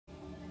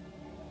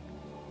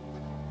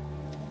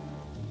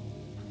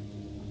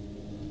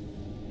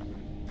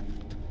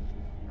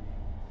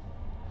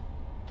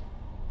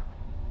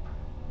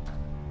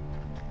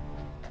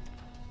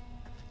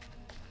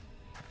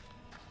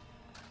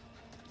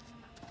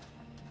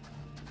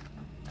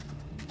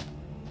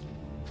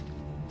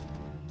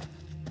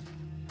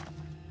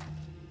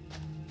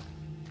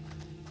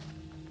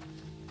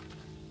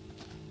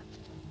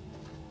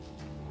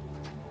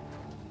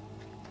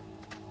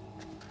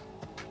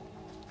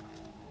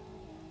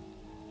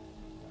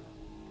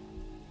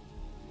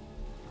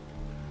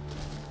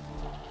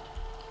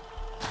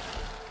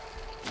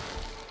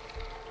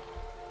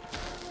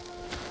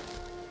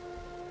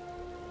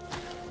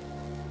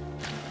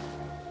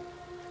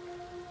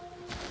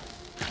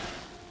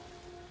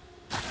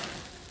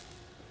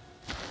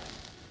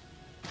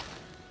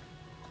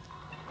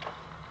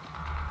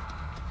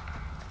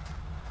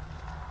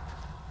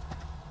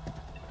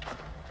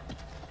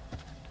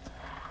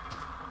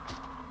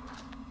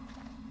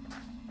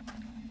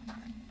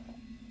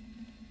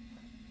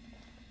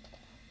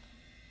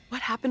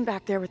What happened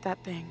back there with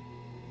that thing?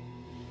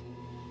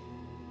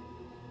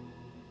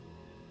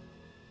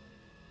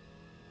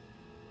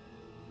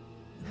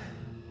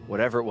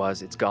 Whatever it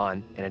was, it's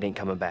gone, and it ain't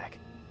coming back.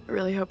 I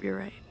really hope you're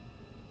right.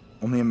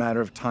 Only a matter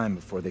of time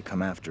before they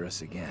come after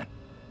us again.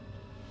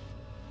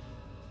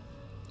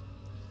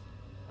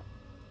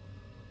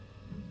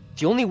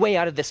 The only way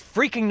out of this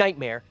freaking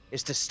nightmare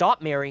is to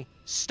stop Mary,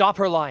 stop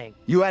her lying.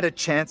 You had a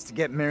chance to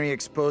get Mary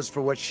exposed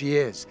for what she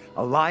is,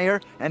 a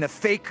liar and a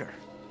faker.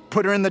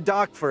 Put her in the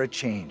dock for a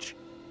change.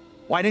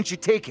 Why didn't you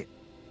take it?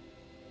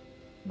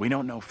 We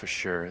don't know for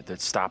sure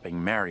that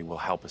stopping Mary will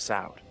help us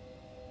out.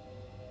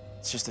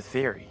 It's just a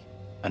theory.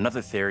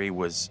 Another theory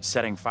was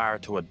setting fire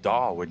to a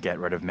doll would get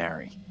rid of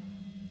Mary.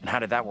 And how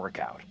did that work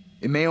out?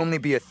 It may only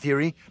be a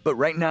theory, but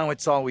right now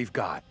it's all we've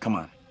got. Come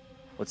on,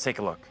 let's take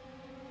a look.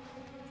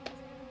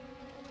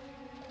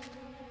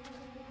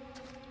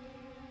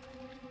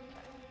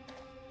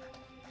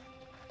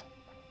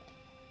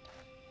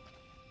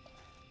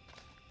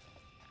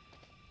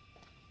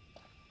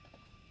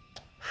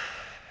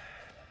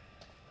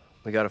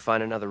 We gotta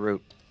find another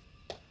route.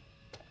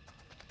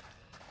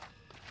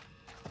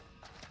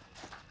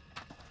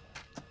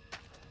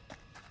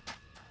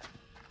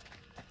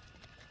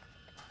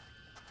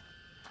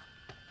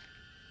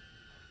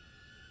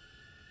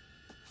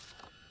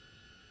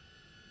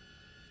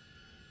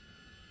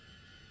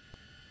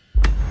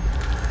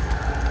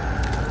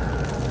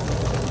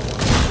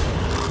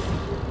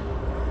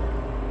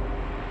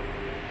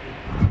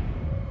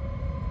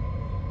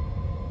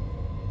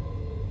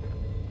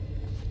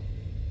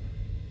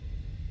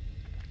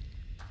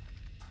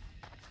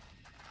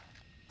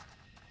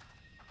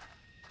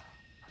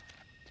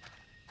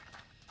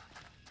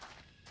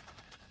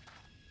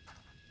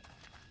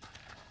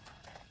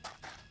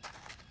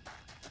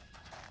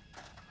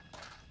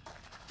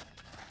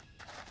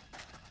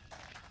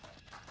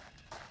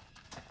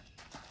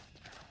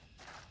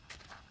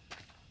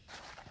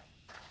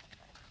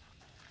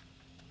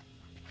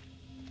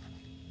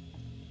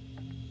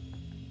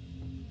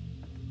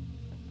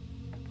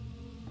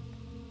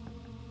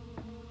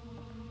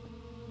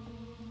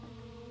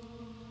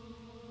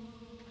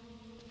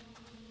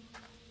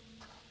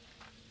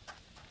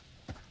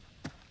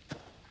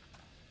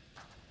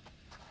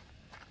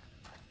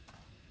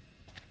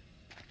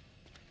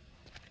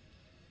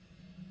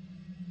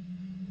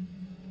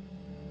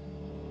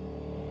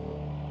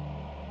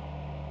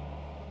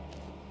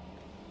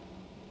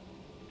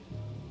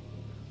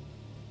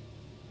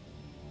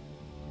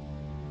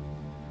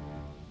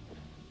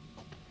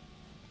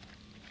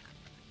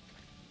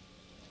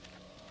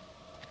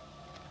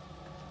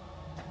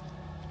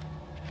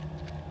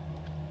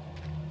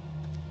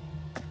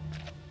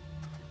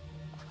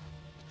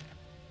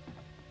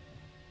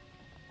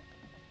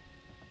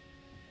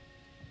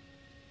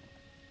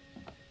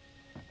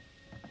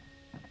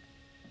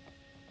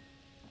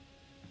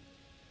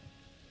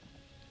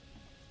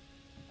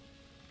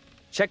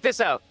 Check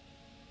this out.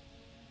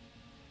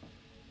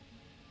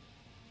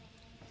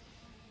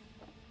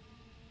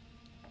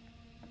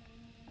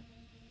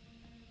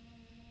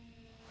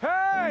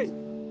 Hey!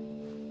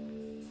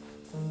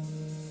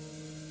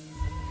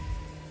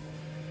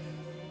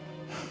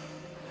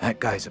 That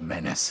guy's a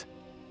menace.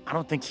 I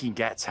don't think he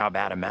gets how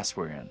bad a mess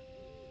we're in.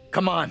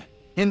 Come on,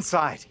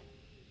 inside.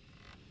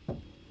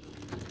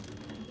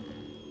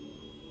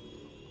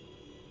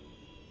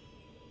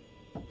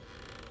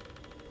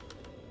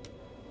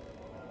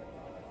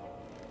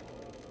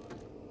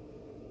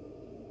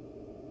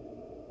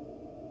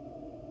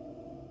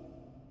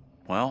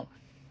 Well,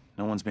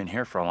 no one's been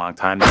here for a long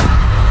time.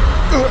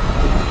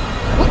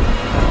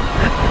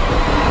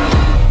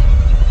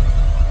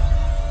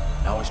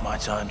 Now is my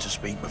time to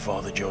speak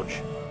before the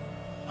judge.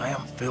 I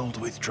am filled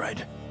with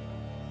dread.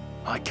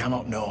 I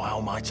cannot know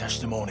how my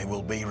testimony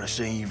will be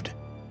received.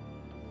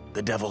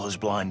 The devil has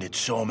blinded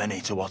so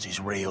many to what is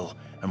real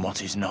and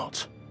what is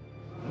not.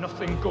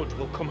 Nothing good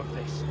will come of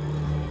this.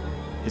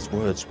 His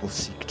words will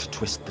seek to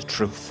twist the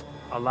truth.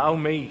 Allow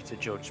me to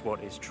judge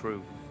what is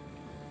true.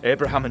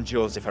 Abraham and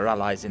Joseph are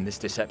allies in this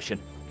deception.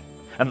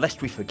 And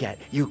lest we forget,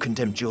 you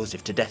condemned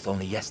Joseph to death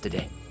only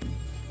yesterday.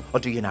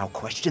 Or do you now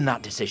question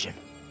that decision?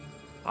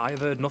 I have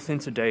heard nothing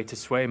today to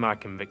sway my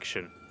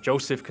conviction.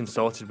 Joseph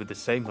consorted with the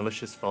same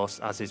malicious force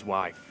as his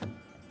wife.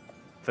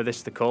 For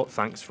this the court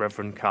thanks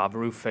Reverend Carver,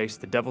 who faced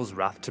the devil's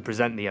wrath to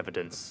present the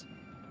evidence.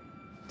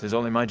 'Tis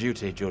only my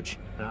duty, Judge.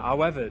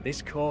 However,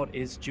 this court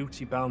is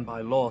duty-bound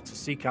by law to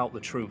seek out the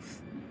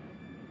truth.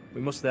 We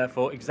must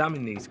therefore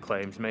examine these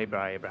claims made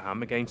by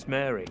Abraham against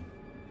Mary.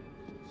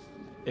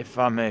 If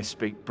I may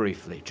speak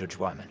briefly, Judge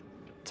Wyman.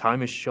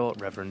 Time is short,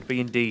 Reverend. Be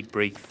indeed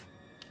brief.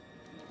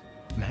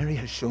 Mary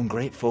has shown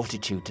great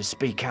fortitude to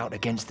speak out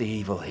against the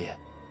evil here.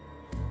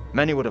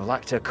 Many would have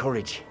lacked her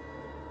courage.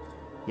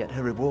 Yet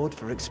her reward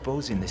for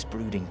exposing this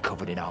brooding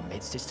coven in our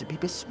midst is to be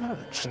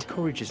besmirched. Her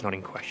courage is not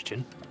in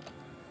question.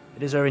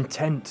 It is her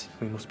intent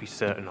we must be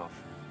certain of.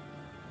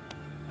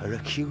 Her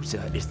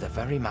accuser is the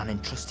very man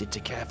entrusted to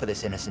care for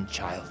this innocent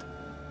child.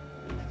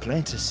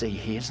 Plain to see,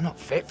 he is not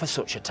fit for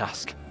such a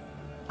task.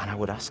 and I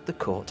would ask the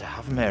court to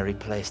have Mary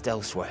placed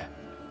elsewhere.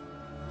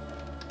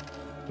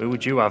 Who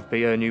would you have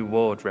be her new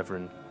ward,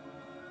 Reverend?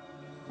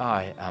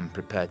 I am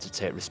prepared to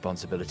take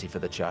responsibility for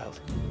the child,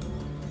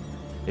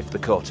 if the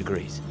court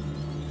agrees.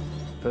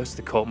 First,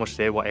 the court must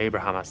hear what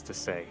Abraham has to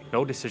say.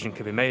 No decision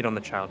can be made on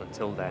the child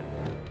until then.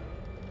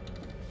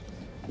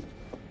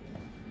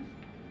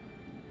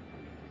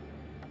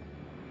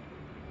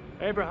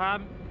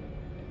 Abraham!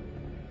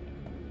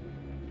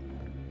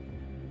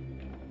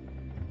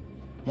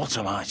 What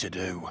am I to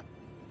do?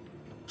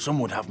 Some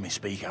would have me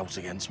speak out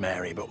against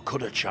Mary, but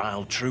could a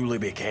child truly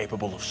be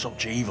capable of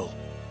such evil?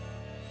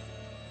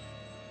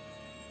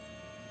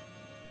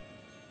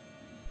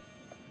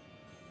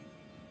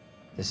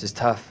 This is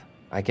tough.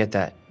 I get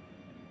that.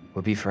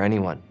 Would be for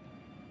anyone.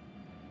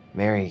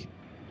 Mary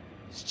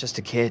is just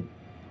a kid.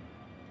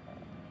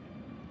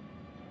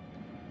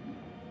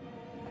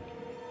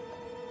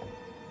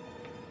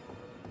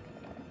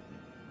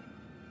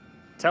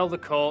 Tell the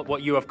court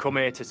what you have come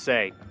here to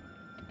say.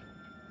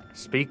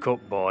 Speak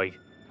up, boy.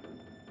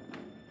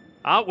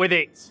 Out with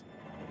it!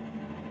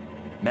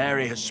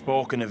 Mary has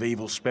spoken of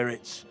evil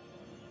spirits,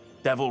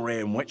 devilry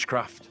and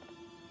witchcraft.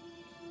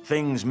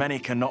 Things many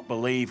cannot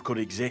believe could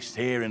exist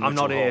here in I'm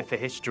not Little here Hope. for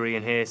history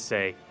and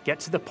hearsay. Get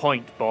to the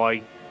point,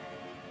 boy.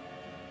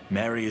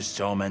 Mary is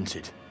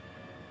tormented.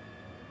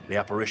 The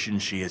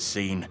apparitions she has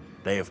seen,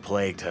 they have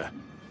plagued her,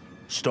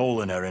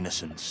 stolen her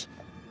innocence.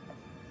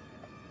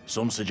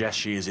 Some suggest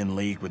she is in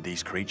league with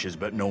these creatures,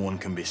 but no one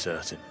can be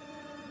certain.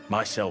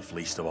 Myself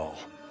least of all.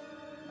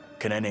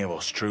 Can any of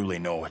us truly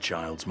know a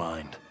child's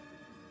mind?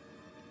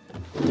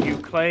 You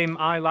claim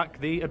I lack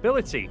the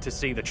ability to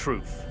see the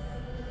truth.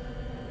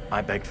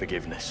 I beg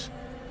forgiveness.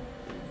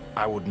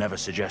 I would never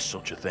suggest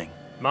such a thing.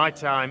 My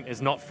time is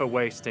not for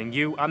wasting.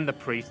 You and the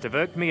priest have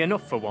irked me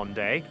enough for one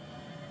day.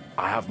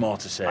 I have more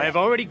to say. I have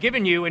already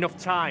given you enough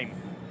time.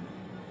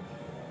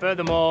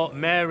 Furthermore,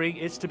 Mary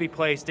is to be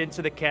placed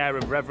into the care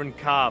of Reverend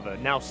Carver.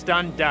 Now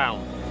stand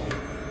down.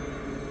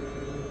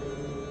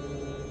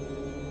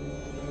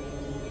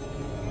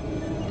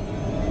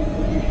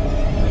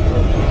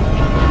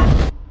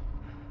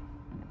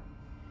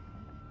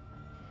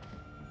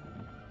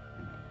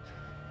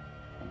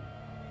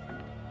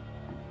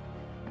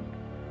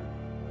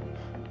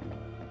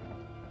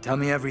 Tell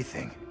me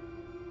everything.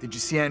 Did you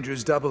see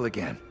Andrew's double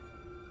again?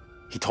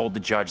 He told the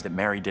judge that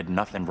Mary did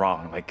nothing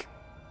wrong, like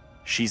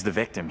she's the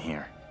victim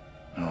here.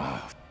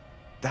 Oh,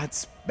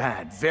 that's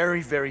bad.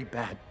 Very, very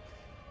bad.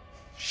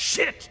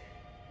 Shit!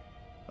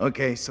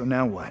 Okay, so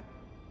now what?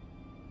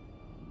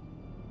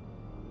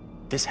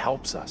 This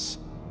helps us.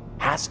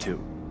 Has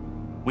to.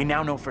 We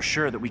now know for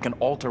sure that we can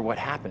alter what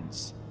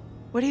happens.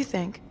 What do you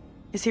think?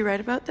 Is he right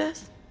about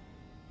this?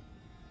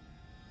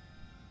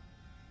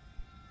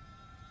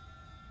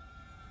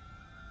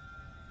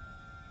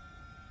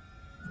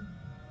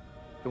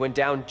 It went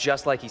down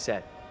just like he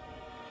said.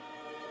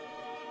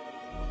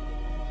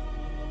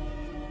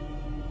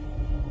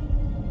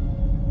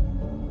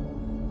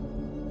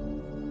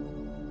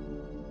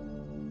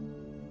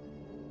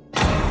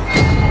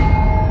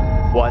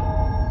 What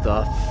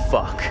the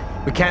fuck?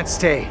 We can't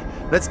stay.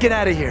 Let's get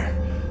out of here.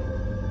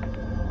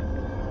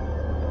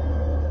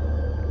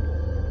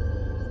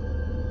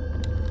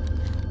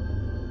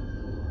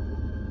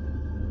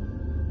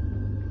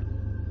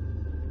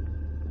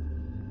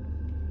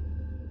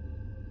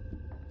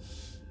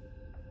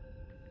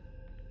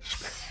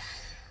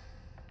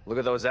 Look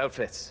at those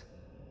outfits.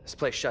 This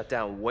place shut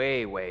down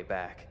way, way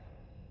back.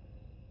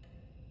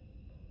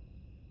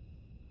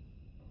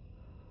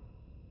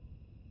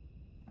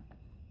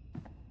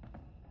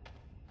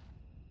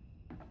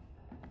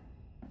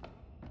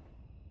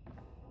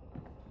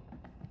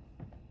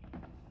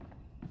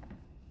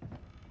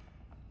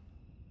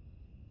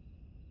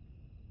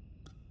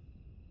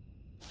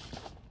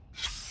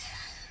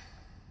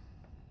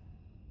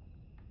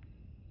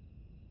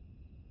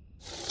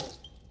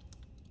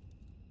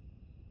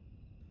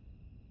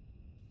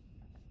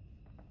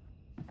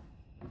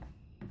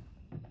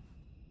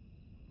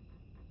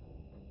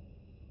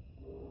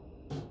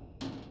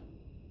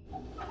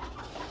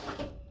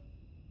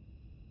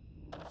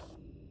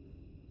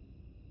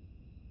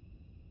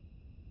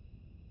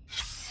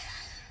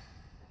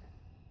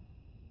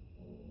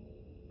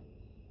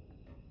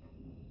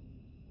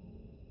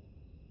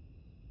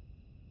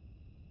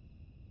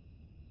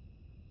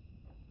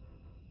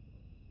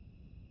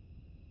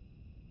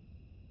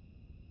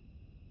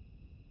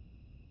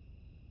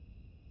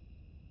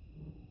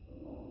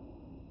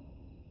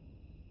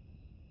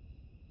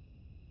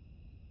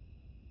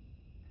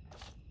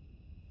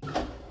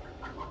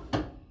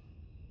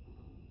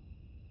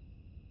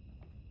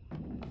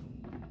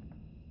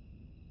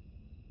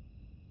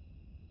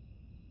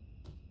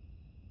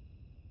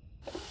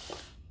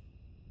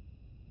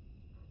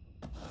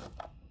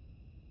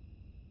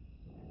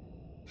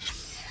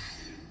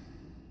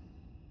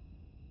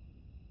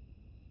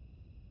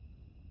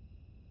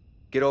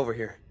 Get over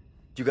here.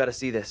 You gotta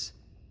see this.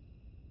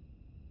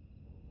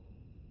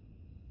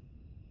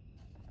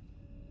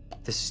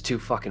 This is too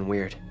fucking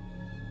weird.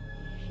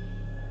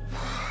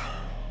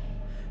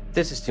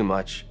 This is too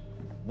much.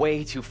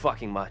 Way too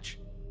fucking much.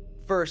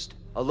 First,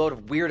 a load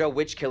of weirdo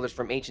witch killers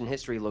from ancient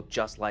history look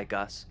just like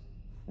us.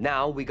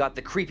 Now, we got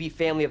the creepy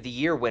Family of the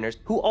Year winners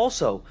who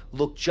also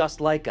look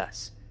just like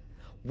us.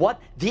 What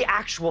the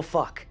actual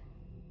fuck?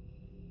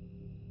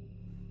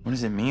 What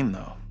does it mean,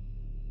 though?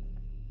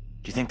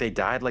 Do you think they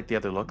died like the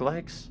other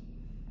lookalikes?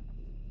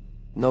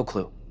 No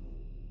clue.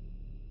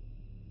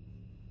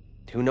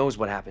 Who knows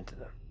what happened to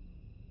them?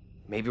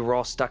 Maybe we're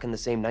all stuck in the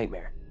same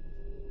nightmare.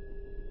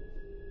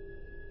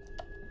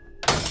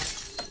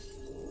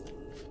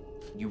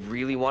 You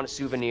really want a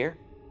souvenir?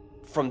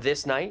 From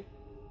this night?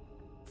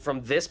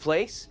 From this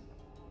place?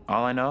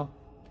 All I know,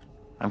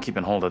 I'm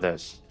keeping hold of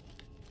this.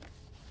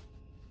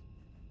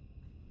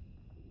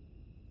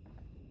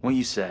 What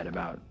you said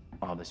about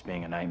all this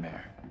being a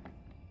nightmare.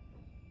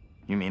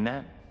 You mean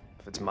that?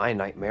 If it's my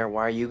nightmare,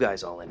 why are you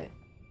guys all in it?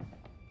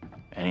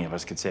 Any of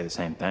us could say the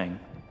same thing.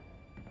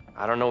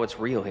 I don't know what's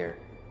real here.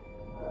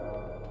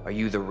 Are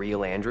you the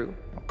real Andrew?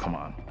 Oh, come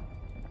on.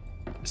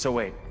 So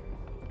wait.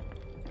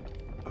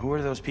 Who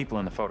are those people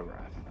in the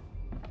photograph?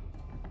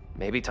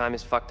 Maybe time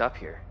is fucked up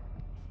here.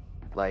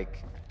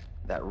 Like,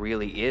 that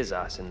really is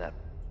us in that...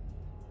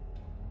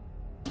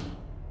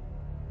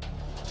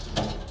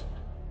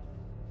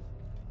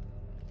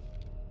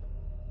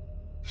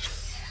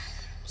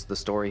 What's the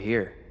story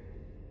here?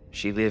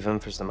 She leave him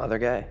for some other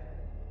guy?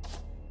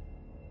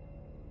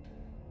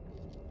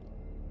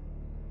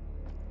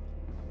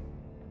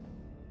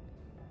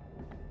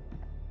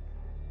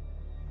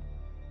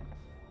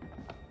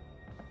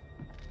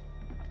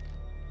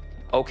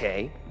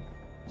 Okay,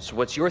 so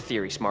what's your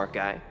theory, smart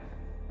guy?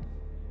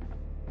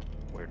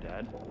 We're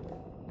dead?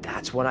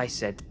 That's what I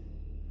said.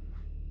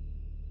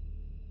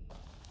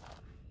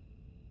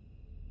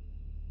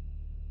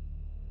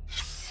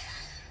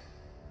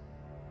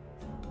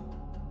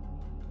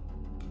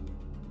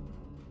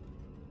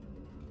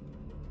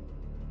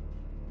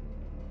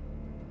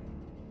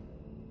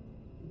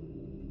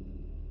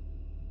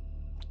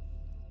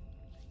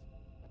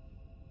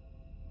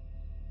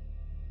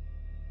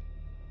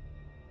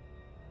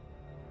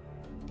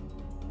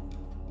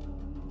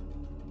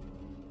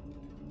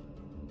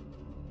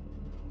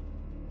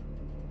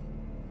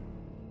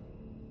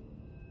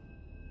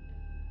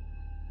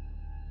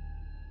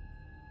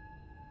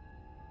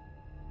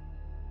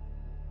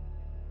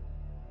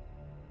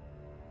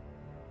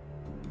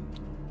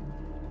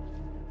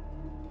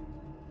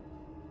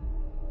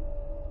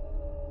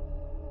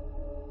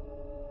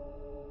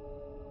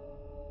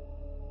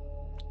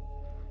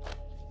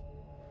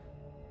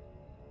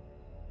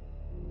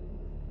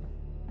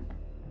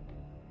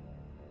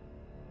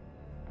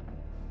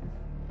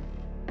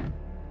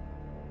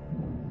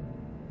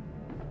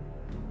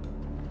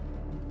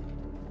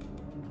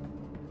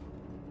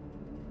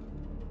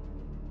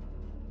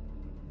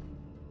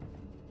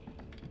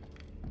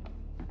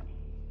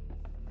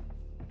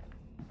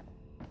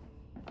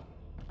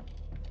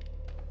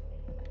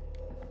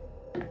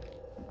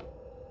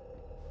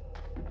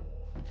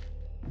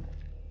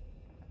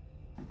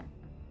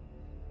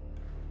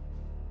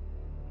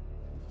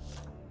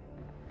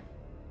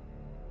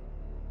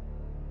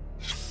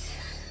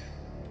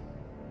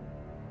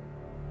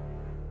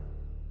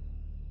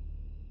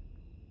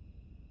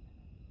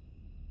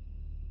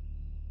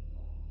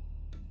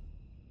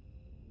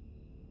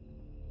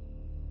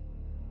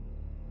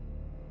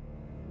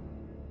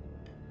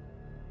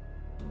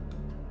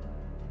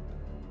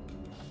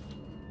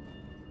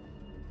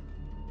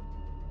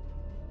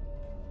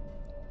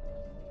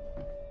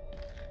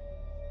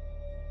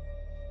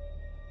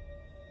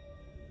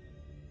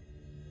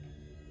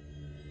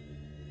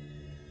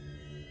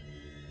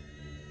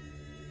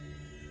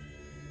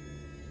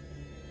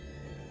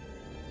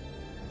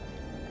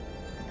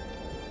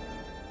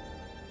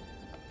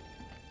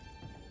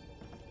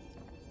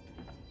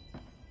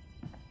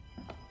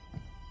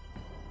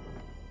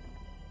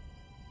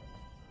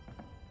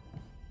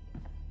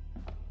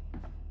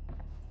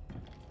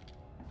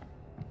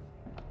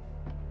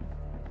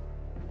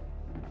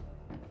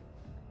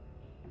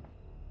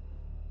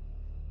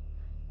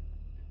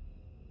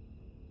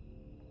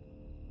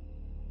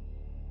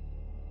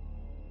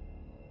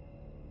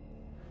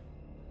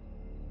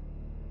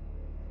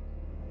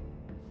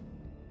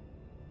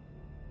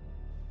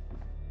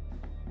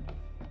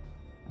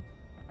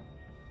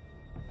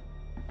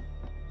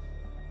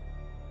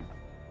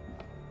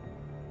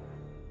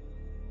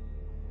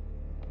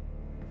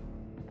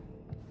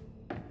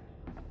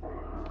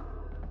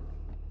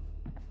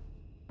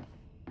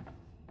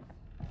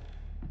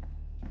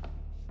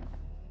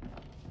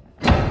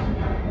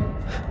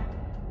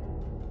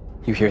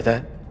 You hear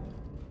that?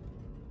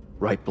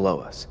 Right below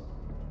us.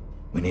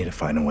 We need to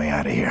find a way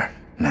out of here,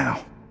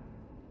 now.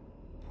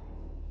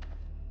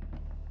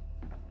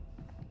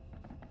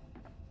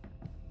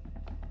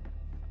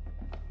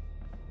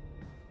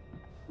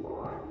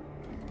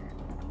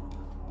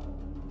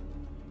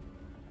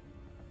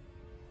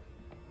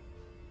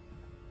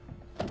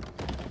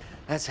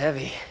 That's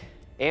heavy.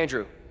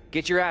 Andrew,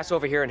 get your ass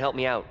over here and help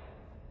me out.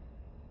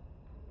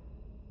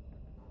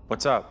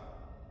 What's up?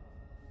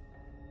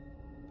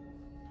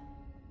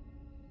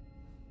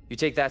 You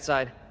take that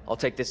side, I'll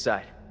take this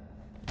side.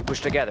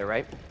 Push together,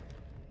 right?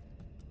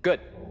 Good.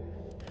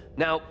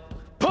 Now,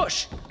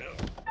 push!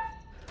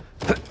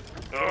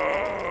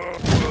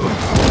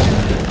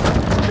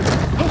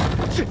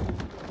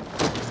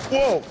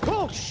 Whoa!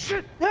 Oh,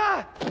 shit!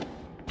 Ah!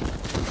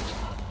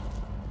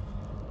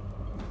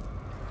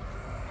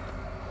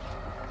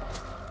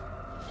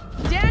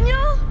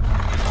 Daniel?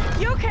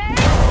 You okay?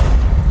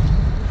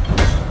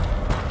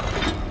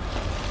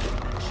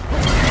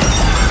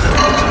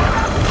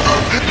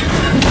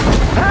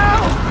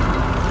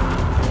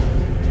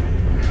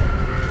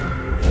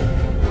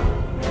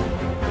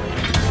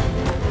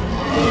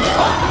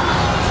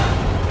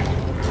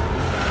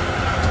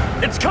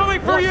 It's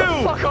coming for you! What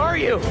the fuck are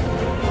you?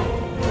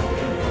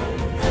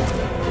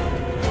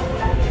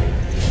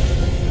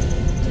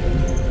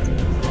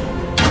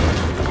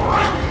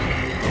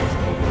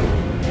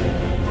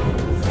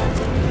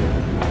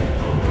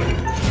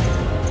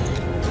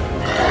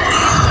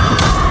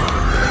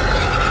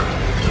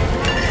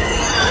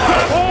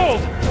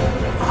 Hold!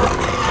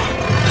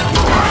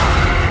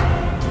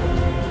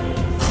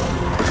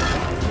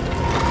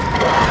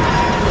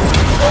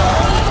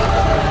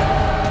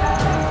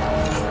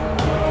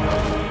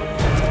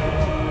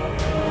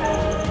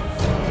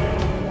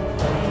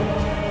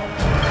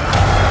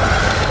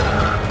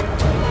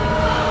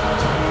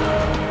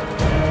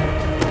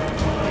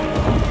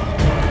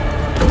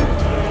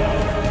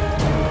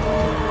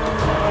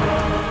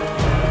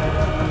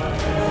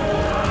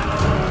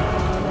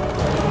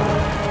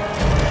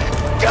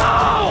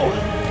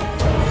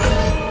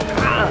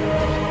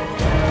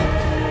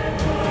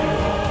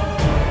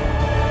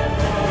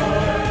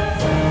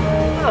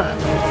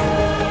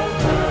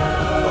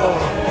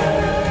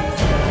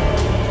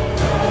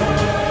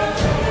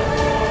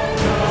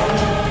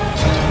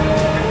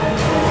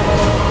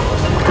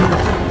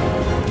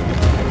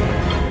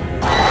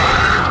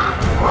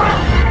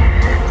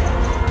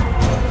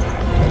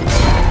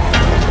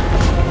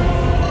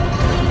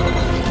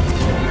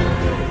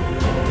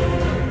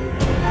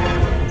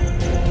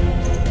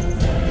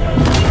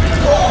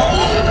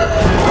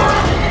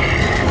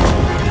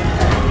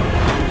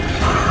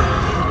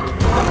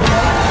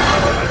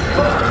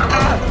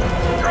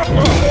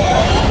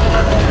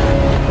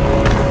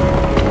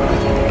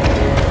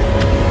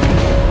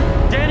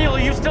 Daniel, are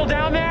you still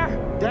down there?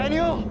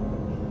 Daniel?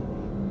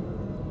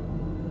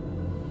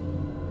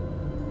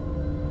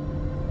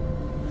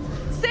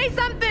 Say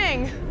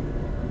something!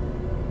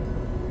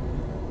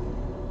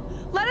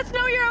 Let us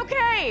know you're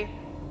okay!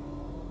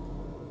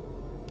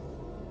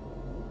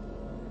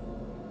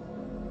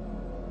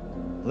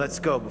 Let's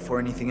go before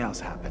anything else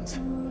happens.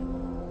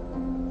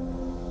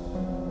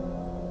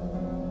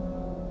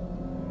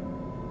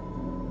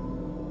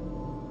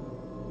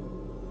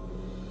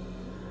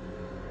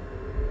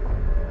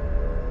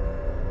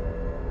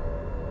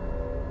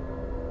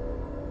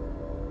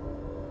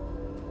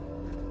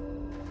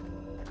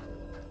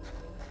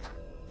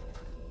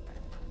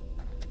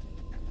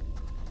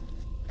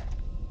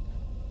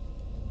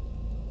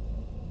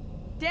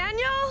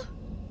 Daniel?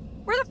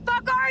 Where the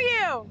fuck are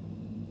you?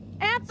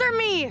 Answer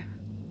me!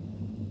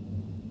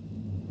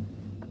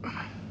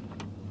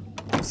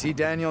 You see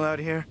Daniel out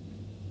here?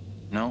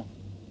 No.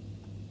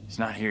 He's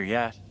not here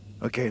yet.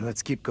 Okay,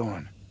 let's keep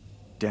going.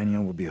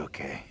 Daniel will be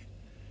okay.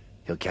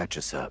 He'll catch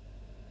us up.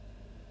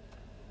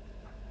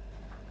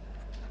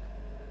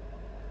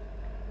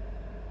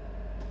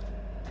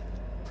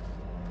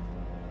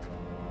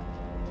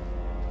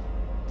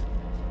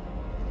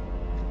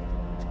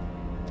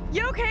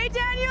 You okay,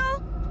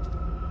 Daniel?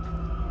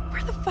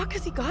 Where the fuck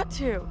has he got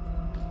to?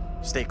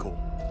 Stay cool.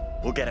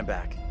 We'll get him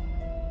back.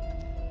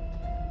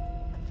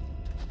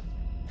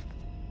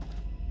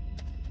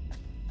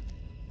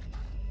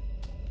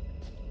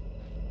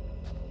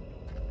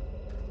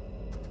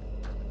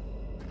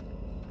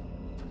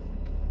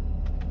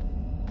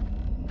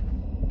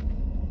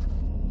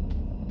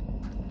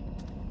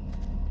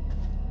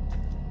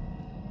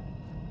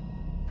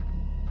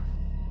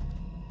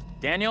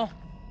 Daniel?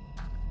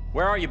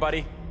 Where are you,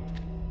 buddy?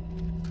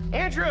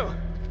 Andrew!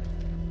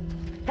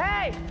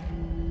 Hey!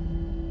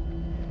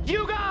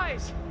 You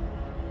guys!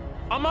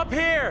 I'm up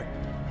here!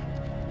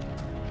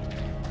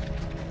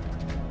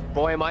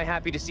 Boy, am I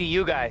happy to see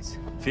you guys.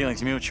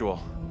 Feelings mutual.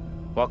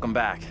 Welcome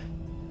back.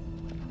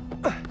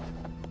 Oh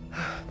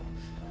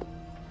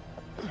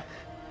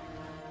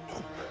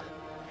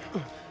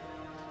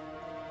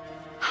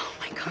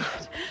my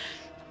god.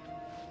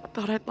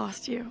 Thought I'd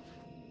lost you.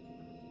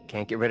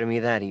 Can't get rid of me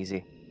that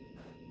easy.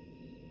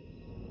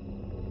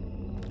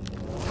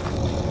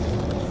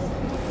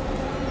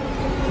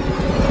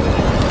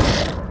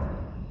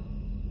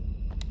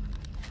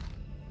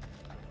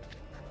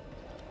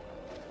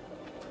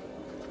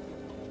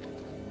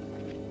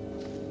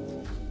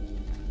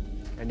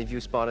 Any of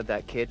you spotted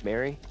that kid,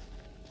 Mary?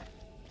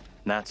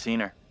 Not seen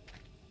her.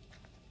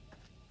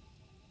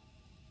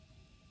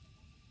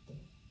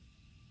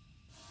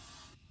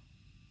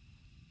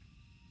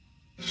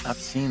 I've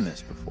seen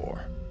this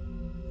before.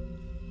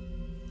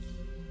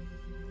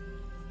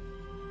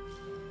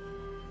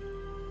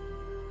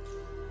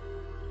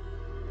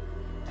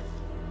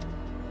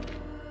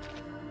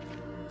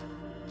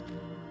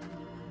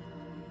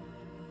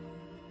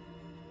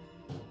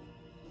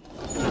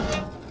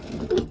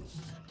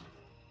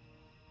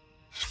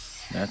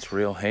 That's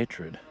real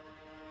hatred.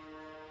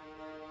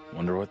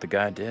 Wonder what the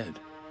guy did.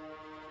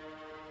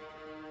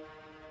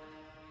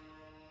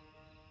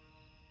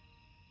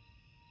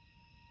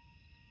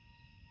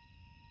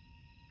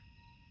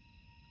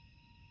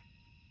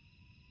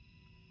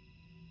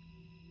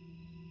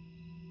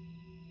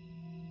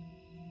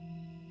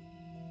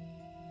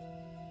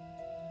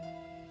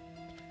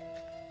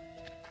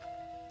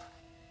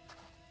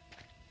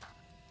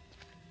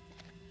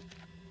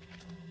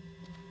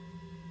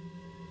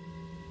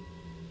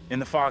 In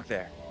the fog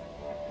there.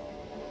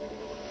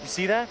 You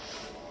see that?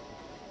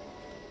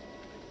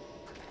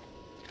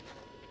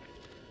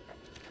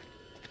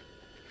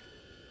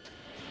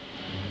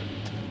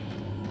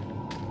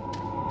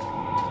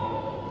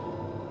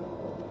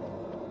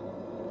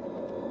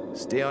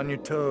 Stay on your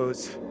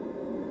toes.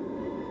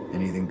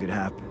 Anything could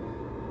happen.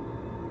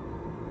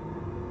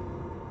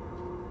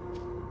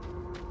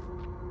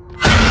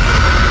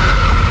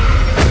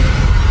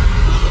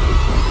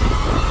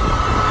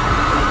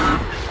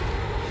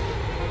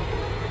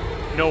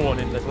 No one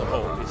in Little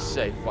Hope is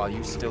safe while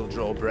you still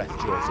draw breath,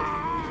 Joseph.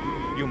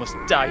 You must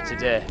die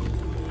today.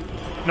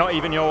 Not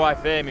even your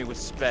wife Amy was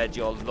spared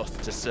your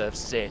lust to serve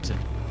Satan.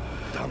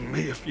 Damn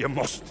me if you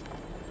must.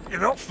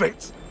 You're not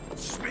fit.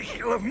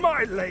 Speaking of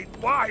my late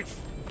wife.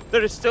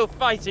 There is still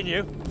fight in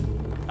you.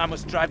 I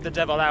must drive the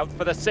devil out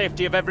for the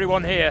safety of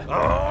everyone here.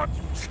 Oh,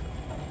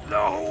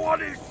 no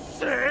one is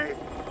safe.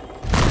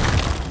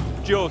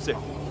 Joseph,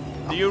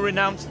 do you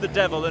renounce the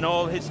devil and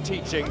all his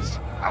teachings?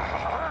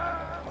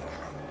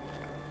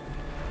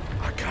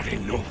 I carry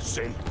no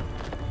sin.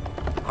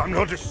 I'm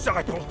no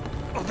disciple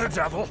of the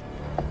devil.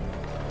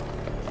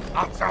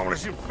 Our town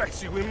is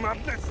infected with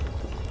madness.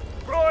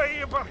 Brought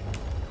here by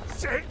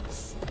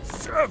Satan's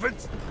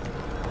servants.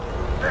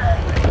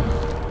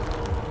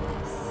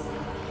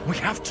 We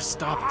have to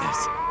stop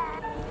this.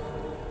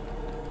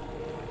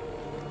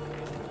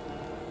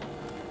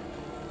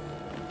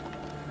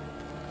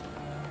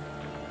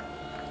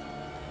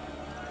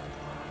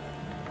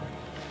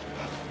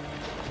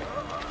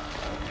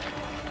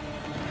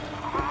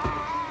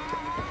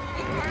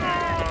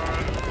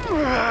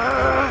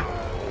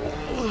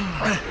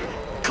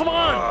 Come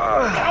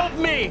on! Help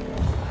me!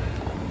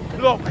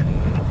 Look,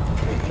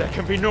 there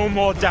can be no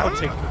more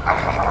doubting.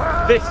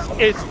 This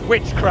is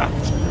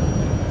witchcraft.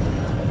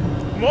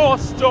 More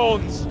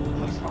stones!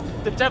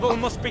 The devil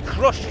must be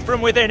crushed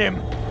from within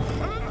him.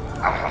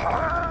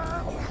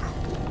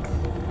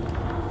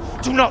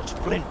 Do not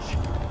flinch.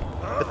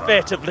 The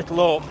fate of Little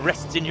Hope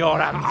rests in your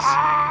hands.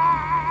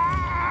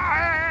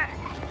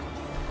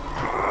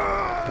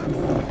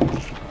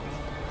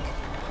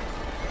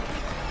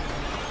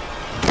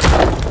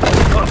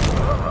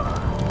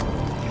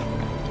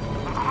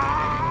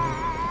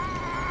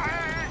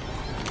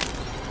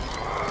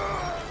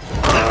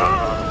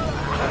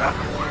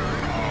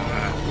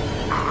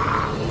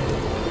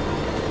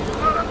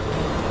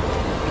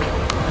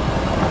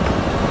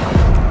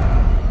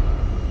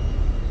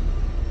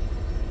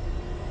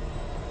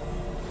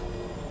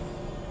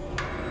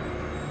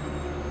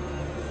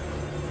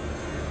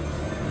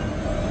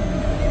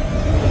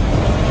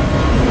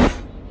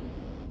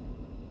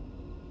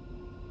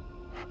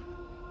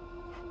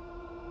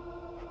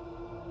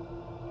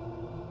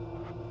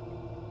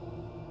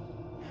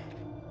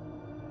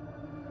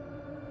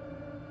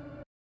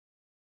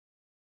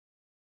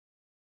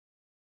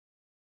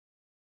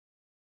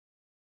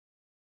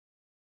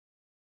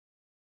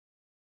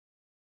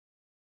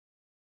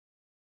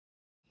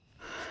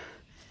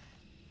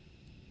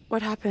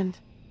 What happened?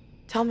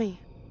 Tell me.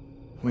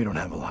 We don't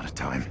have a lot of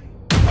time.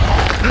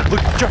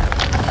 Look,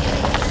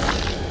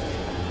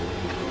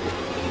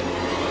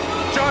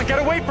 John, get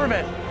away from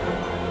it!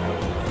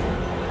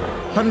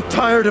 I'm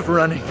tired of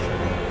running.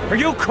 Are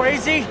you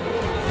crazy?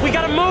 We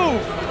gotta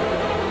move!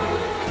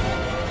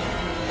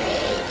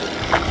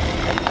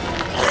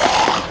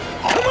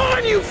 Come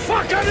on, you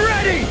fucking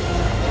ready!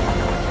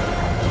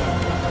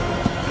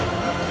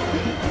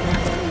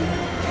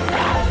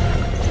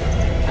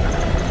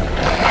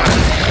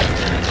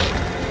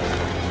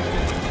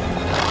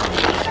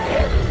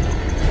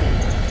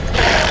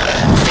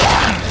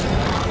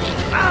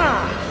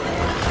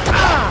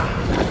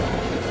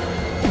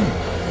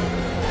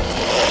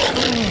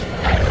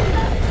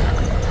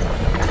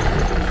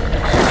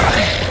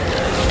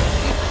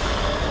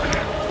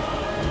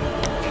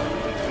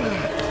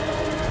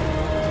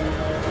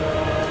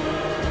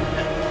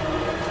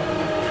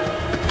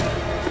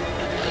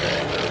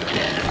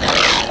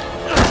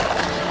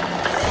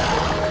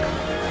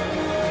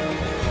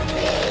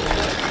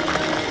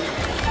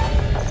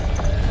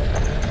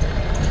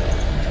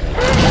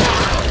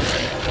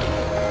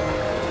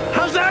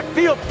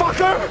 Feel,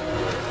 fucker!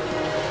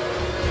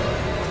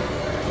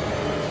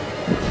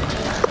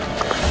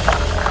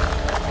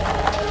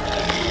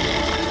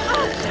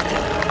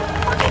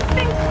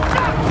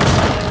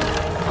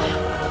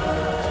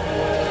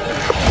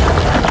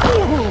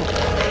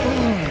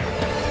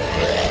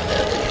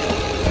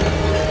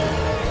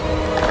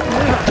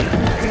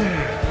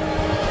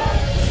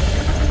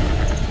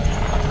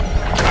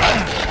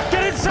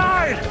 Get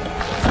inside!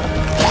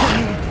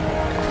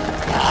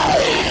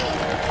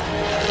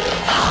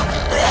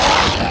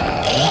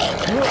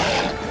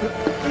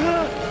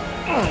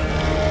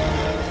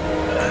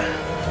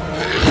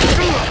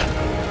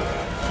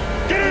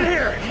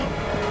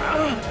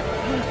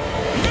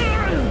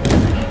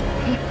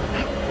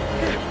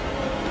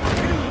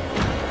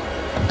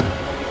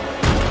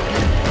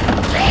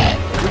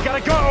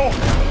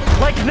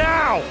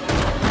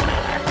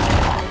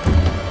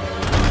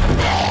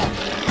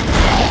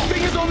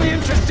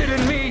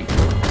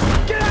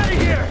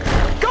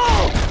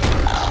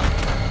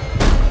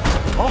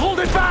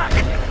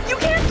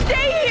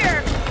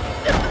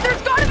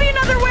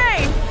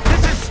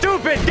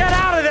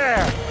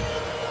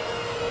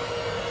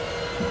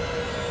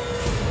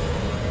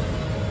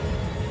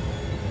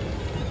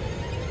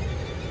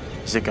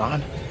 Is it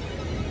gone?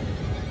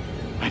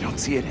 I don't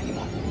see it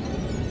anymore.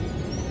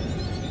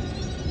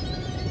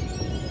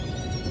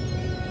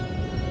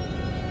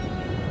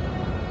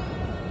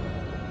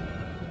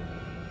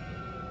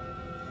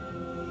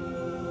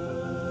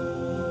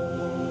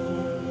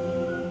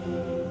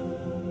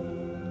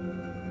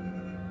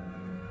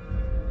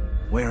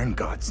 Where in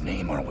God's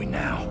name are we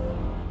now?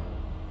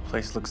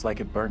 Place looks like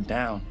it burned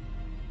down.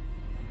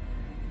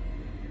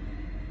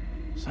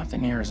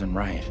 Something here isn't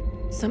right.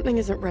 Something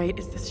isn't right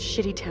is this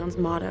shitty town's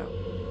motto.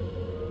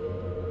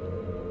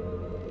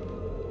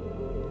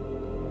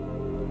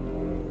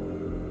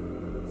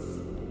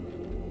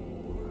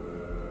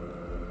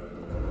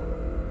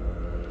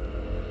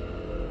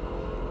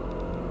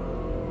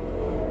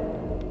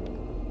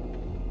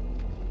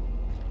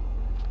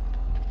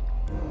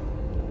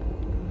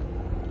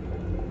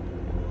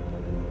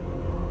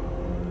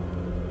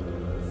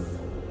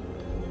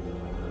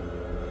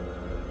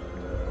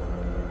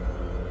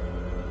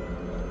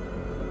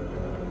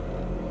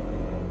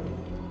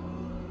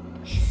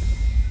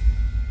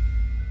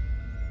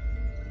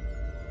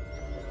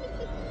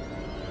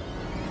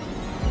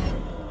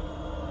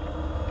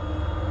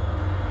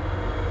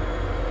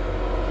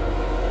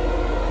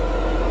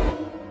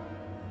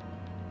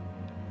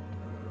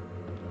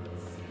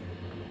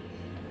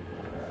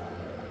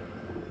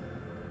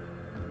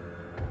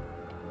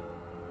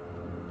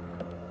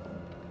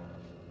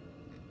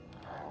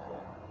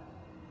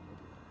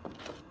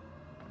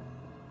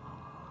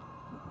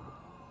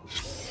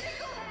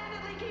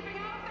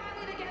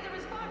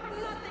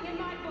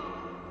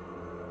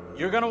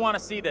 You're gonna want to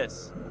see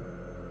this.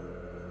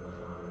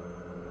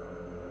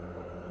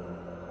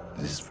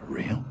 This is for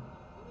real?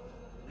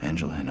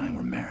 Angela and I were